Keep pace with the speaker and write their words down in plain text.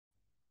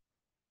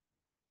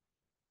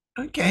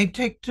Okay,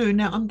 take two.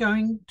 Now I'm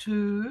going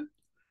to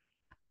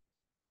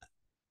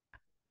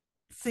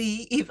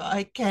see if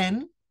I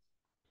can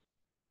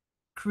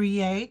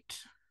create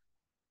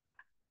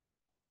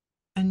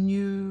a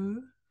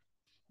new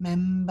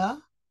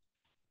member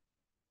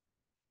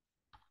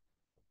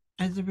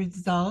as a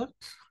result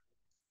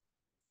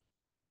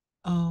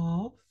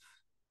of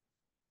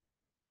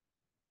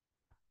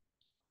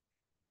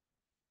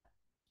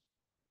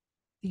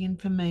the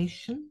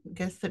information.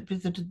 Guest that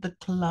visited the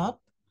club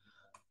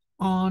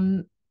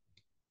on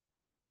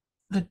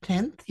the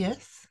 10th,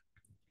 yes.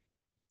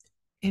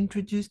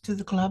 Introduced to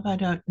the club, I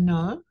don't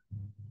know.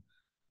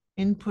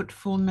 Input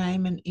full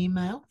name and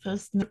email.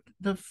 First,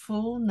 the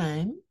full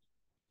name.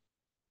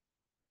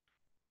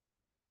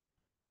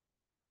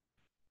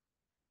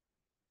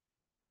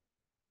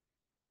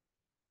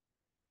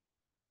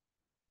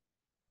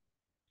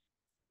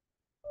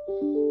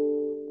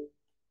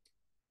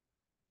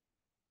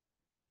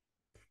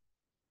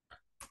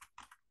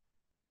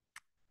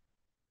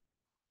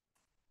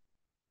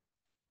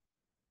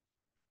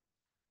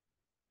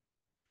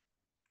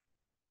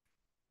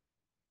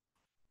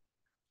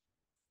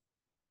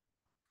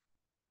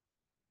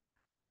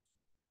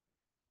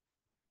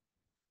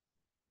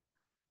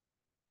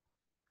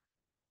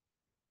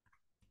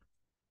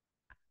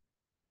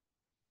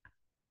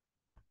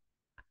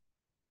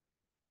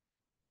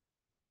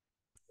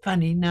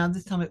 Funny, now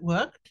this time it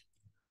worked.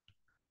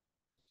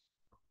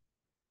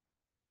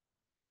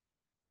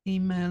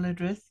 Email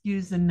address,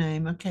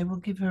 username. Okay, we'll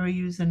give her a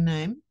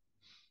username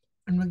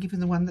and we'll give her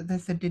the one that they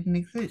said didn't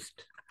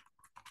exist.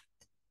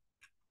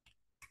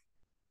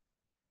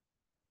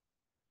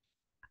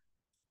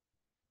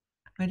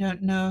 I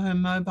don't know her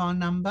mobile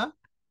number,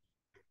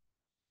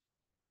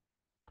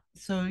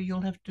 so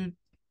you'll have to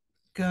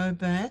go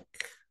back.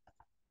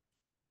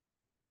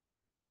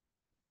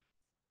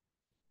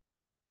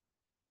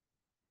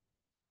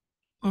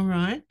 All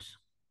right.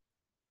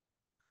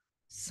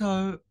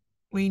 So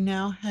we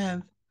now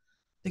have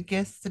the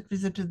guests that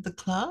visited the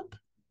club.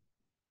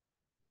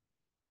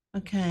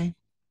 Okay,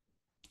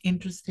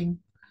 interesting.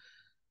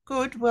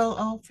 Good. Well,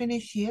 I'll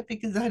finish here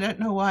because I don't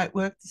know why it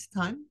worked this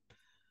time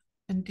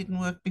and didn't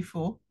work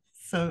before.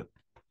 So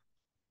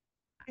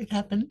it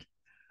happened.